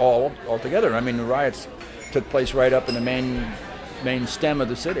all together. I mean, the riots took place right up in the main stem of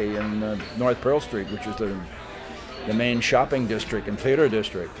the city in North Pearl Street, which is the main shopping district and theater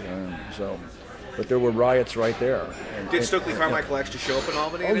district. But there were riots right there. Did Stokely Carmichael actually show up in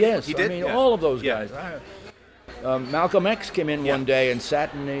Albany? Oh yes, he did. I mean, all of those guys. Malcolm X came in one day and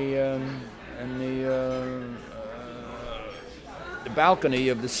sat in the balcony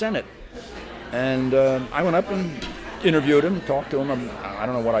of the Senate. And I went up and interviewed him, talked to him. I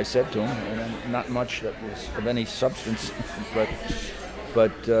don't know what I said to him, not much that was of any substance, but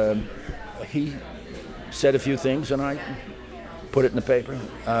he said a few things, and I put it in the paper.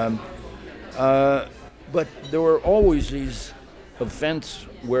 But there were always these events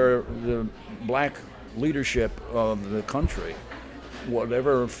where the black leadership of the country,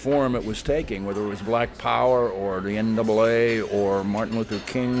 whatever form it was taking, whether it was Black Power or the NAA or Martin Luther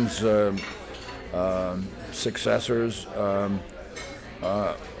King's successors.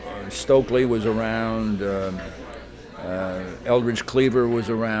 Stokely was around. Eldridge Cleaver was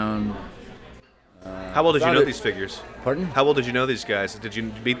around. How well did you know these figures? Pardon? How well did you know these guys? Did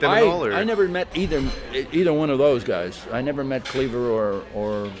you meet them at all? Or? I never met either one of those guys. I never met Cleaver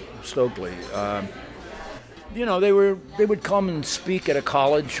or Stokely. You know, they would come and speak at a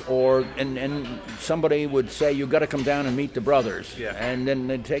college, and somebody would say, "You got to come down and meet the brothers." Yeah. And then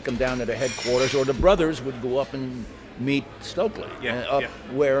they'd take them down to the headquarters, or the brothers would go up and meet Stokely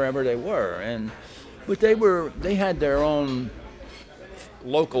wherever they were. But they had their own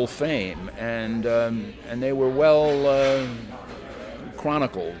local fame, and they were well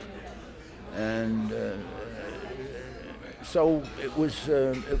chronicled, and so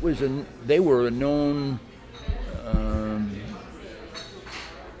they were a known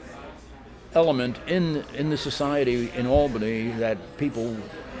element in the society in Albany that people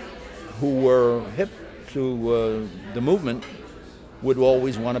who were hip to the movement would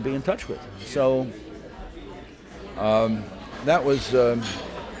always want to be in touch with. So that was the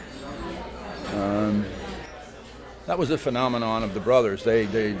phenomenon of the brothers.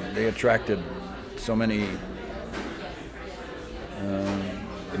 They attracted so many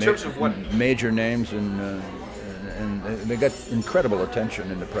major names, and they got incredible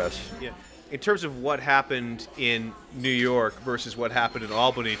attention in the press. Yeah. In terms of what happened in New York versus what happened in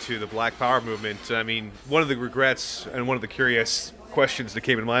Albany to the Black Power movement, I mean, one of the regrets and one of the curious questions that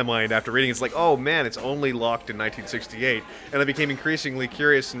came in my mind after reading it's like, oh man, it's only locked in 1968, and I became increasingly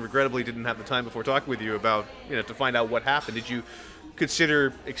curious and regrettably didn't have the time before talking with you about, to find out what happened. Did you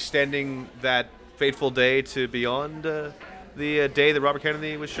consider extending that fateful day to beyond the day that Robert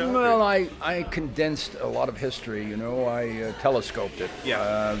Kennedy was shot? Well, I condensed a lot of history, I telescoped it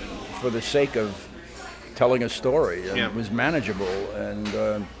for the sake of telling a story, and it was manageable,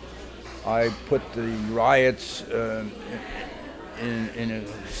 and I put the riots in a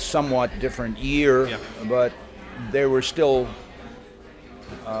somewhat different year, but they were still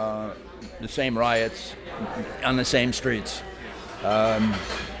the same riots on the same streets.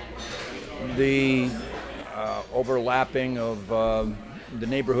 The overlapping of the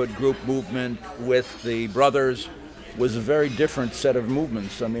neighborhood group movement with the brothers was a very different set of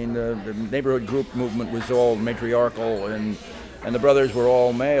movements. I mean, the neighborhood group movement was all matriarchal, and the brothers were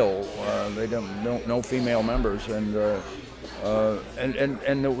all male. They no female members, and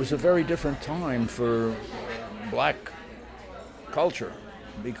it was a very different time for black culture,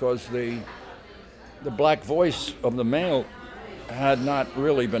 because the black voice of the male had not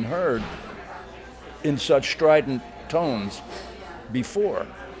really been heard in such strident tones before,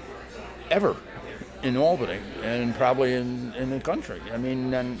 ever, in Albany, and probably in the country. I mean,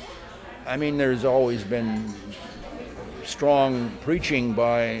 there's always been strong preaching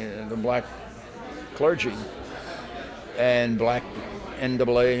by the black clergy and black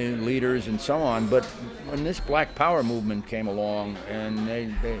NAA leaders and so on, but when this Black Power movement came along and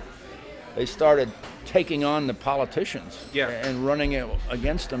they started taking on the politicians and running it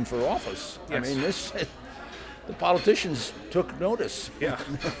against them for office. Yes. I mean, the politicians took notice. Yeah.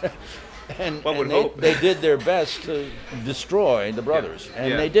 and they did their best to destroy the brothers,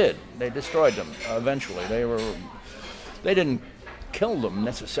 and they did. They destroyed them eventually. They didn't kill them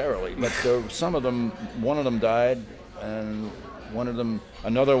necessarily, but some of them, one of them died, and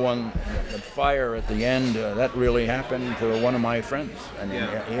another one, the fire at the end, that really happened to one of my friends, and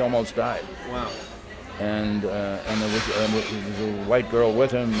he almost died. Wow. And there was a white girl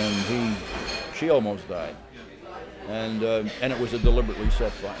with him, and she almost died. and it was a deliberately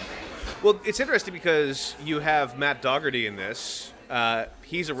set fire. Well, it's interesting because you have Matt Dougherty in this.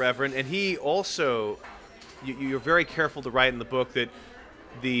 He's a reverend, and he also, you're very careful to write in the book that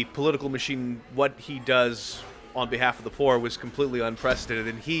the political machine, what he does on behalf of the poor, was completely unprecedented,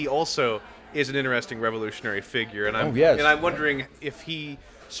 and he also is an interesting revolutionary figure. And I'm wondering if he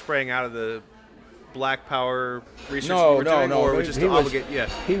sprang out of the Black Power research No, or was just to obligate.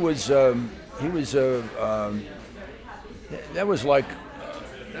 He was that was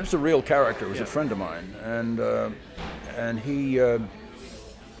a real character. He was a friend of mine, and he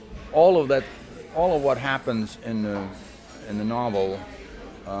all of what happens in the novel,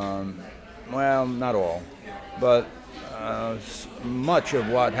 well, not all, but much of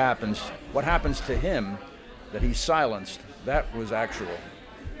what happens to him that he's silenced, that was actual,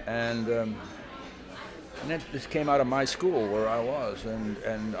 and this came out of my school where I was,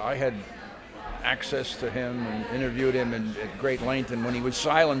 and I had access to him and interviewed him at great length. And when he was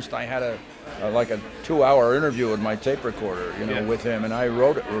silenced, I had a 2-hour interview with my tape recorder, with him, and I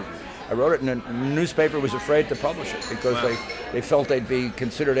wrote it, and the newspaper was afraid to publish it because they felt they'd be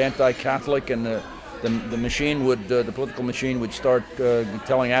considered anti-Catholic, and the machine would, the political machine would start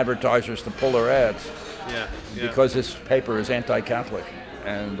telling advertisers to pull their ads, because this paper is anti-Catholic,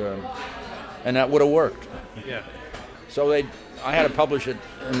 and that would have worked. Yeah. So I had to publish it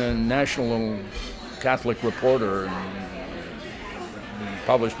in the National Catholic Reporter, and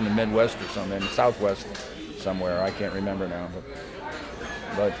published in the Midwest or something, in the Southwest somewhere. I can't remember now,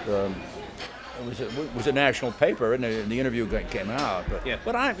 but it was a national paper, and the interview came out. But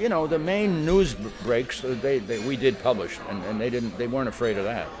the main news breaks we did publish, and they weren't afraid of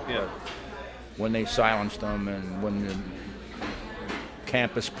that. Yeah. When they silenced them, and when the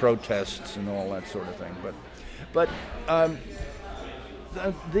campus protests and all that sort of thing, but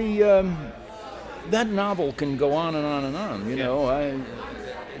that novel can go on and on and on.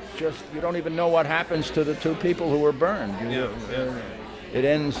 It's just you don't even know what happens to the two people who were burned. It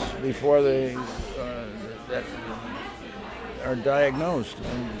ends before they that are diagnosed.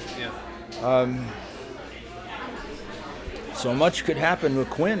 So much could happen with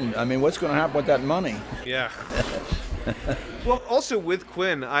Quinn. I mean, what's going to happen with that money? Yeah. Well, also with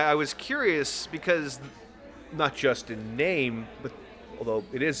Quinn, I was curious because not just in name, but although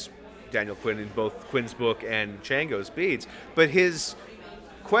it is Daniel Quinn in both Quinn's book and Chango's Beads, but his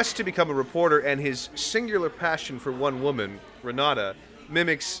quest to become a reporter and his singular passion for one woman, Renata,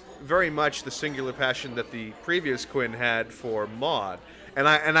 mimics very much the singular passion that the previous Quinn had for Maud. And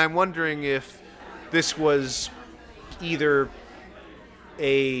I'm wondering if this was either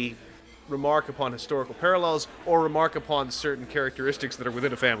a remark upon historical parallels or remark upon certain characteristics that are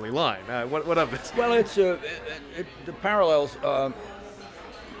within a family line. What of it? Well, it's the parallels.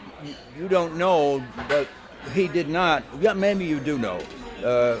 You don't know, but he did not. Yeah, maybe you do know.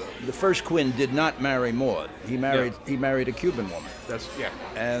 The first Quinn did not marry Maud. He married a Cuban woman.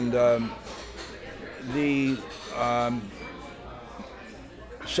 And the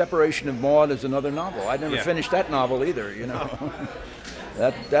Separation of Maud is another novel. I never finished that novel either.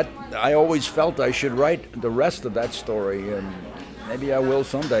 That I always felt I should write the rest of that story, and maybe I will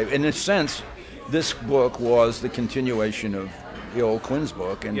someday. In a sense, this book was the continuation of the old Quinn's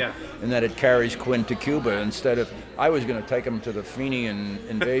book, and that it carries Quinn to Cuba instead of. I was going to take him to the Fenian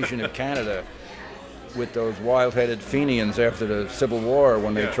invasion of Canada with those wild-headed Fenians after the Civil War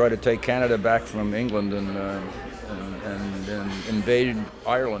when they tried to take Canada back from England and invade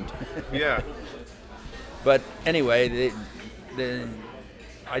Ireland. But anyway,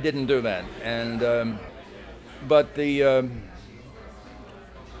 I didn't do that, and but the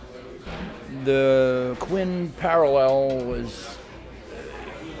Quinn parallel was,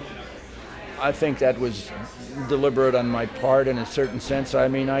 I think that was deliberate on my part in a certain sense. I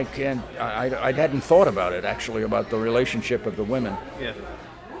mean, I hadn't thought about it actually, about the relationship of the women.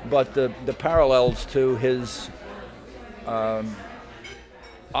 But the parallels to his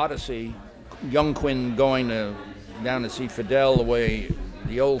Odyssey, young Quinn going down to see Fidel the way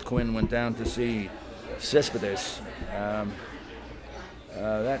the old Quinn went down to see Cespedes.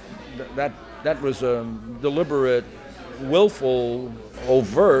 That was a deliberate, willful,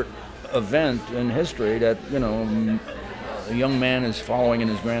 overt event in history that, a young man is following in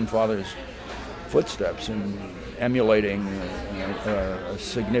his grandfather's footsteps and emulating a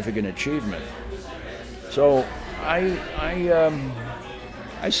significant achievement. So I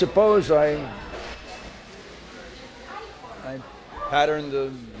suppose I patterned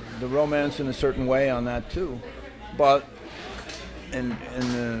the romance in a certain way on that too, but in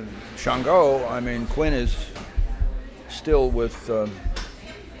the Shango, I mean, Quinn is still with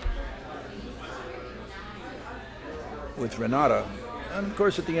with Renata. And of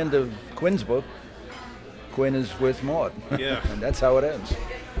course, at the end of Quinn's book, Quinn is with Maud. Yeah. And that's how it ends.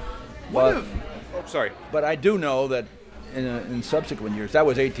 Sorry. But I do know that in subsequent years, that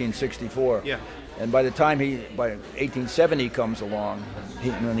was 1864. Yeah. And by the time by 1870 comes along,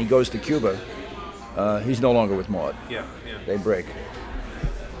 when he goes to Cuba, he's no longer with Maud. Yeah. They break.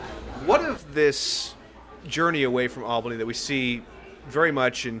 What of this journey away from Albany that we see very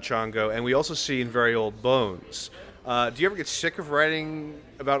much in Chongo, and we also see in Very Old Bones? Do you ever get sick of writing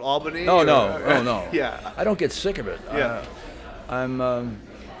about Albany? Oh, no. Yeah. I don't get sick of it. Yeah. I'm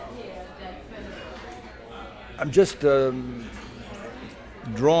just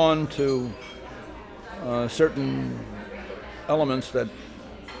drawn to certain elements that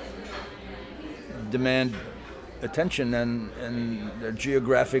demand attention and they're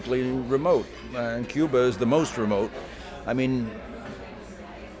geographically remote. And Cuba is the most remote. I mean,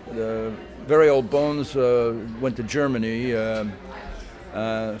 the Very Old Bones went to Germany.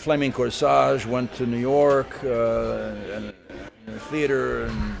 Flaming Corsage went to New York, and the theater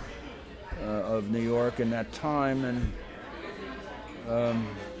of New York in that time, and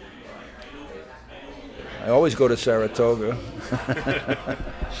I always go to Saratoga.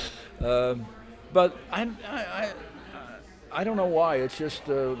 But I don't know why. It's just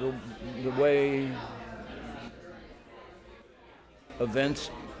the way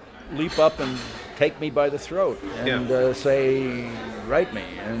events leap up and take me by the throat and say, write me,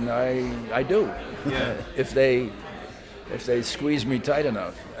 and I do. Yeah. if they squeeze me tight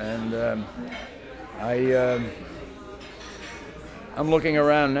enough, and I'm looking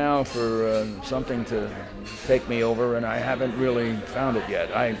around now for something to take me over, and I haven't really found it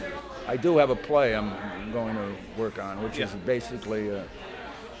yet. I do have a play I'm going to work on, which is basically a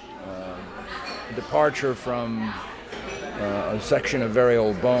departure from a section of Very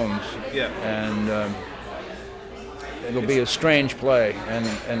Old Bones. Yeah. And it'll be a strange play, and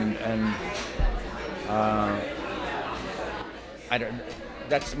I don't.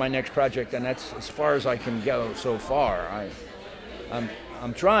 That's my next project, and that's as far as I can go so far.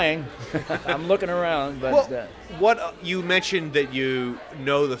 I'm trying. I'm looking around, but what you mentioned that you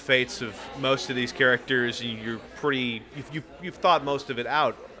know the fates of most of these characters, and you've thought most of it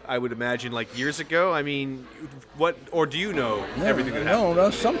out. I would imagine, like years ago. I mean, or do you know everything that happened?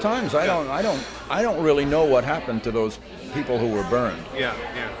 No. Sometimes I don't really know what happened to those people who were burned. Yeah.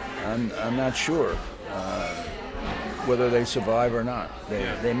 I'm not sure whether they survive or not.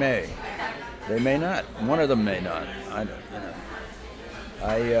 They may not. One of them may not.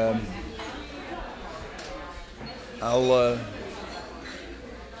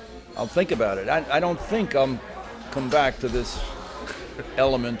 I'll think about it. I don't think I'll come back to this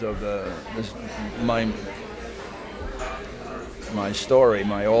element of my story,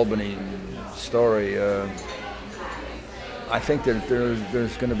 my Albany story. I think that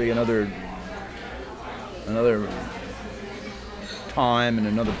there's going to be another time and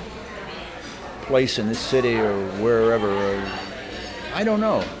another place in this city or wherever. I don't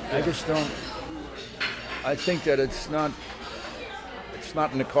know. I just don't. I think that it's not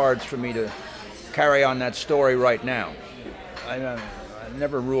in the cards for me to carry on that story right now. I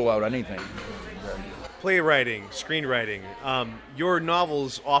never rule out anything. Playwriting, screenwriting. Your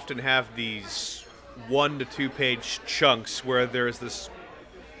novels often have these 1 to 2 page chunks where there's this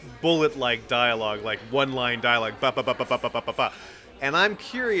bullet-like dialogue, like one-line dialogue, ba ba ba ba ba ba ba ba. And I'm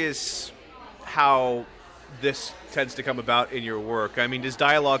curious how this tends to come about in your work. I mean, does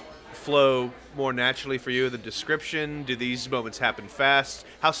dialogue flow more naturally for you than description? Do these moments happen fast?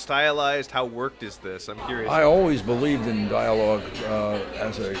 How stylized, how worked is this? I'm curious. I always believed in dialogue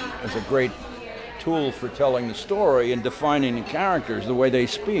as a great tool for telling the story and defining the characters, the way they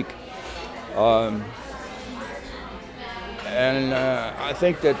speak. And I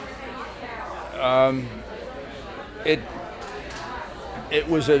think that it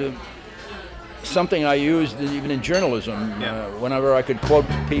was something I used even in journalism. Whenever I could quote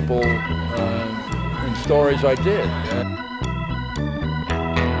people in stories I did.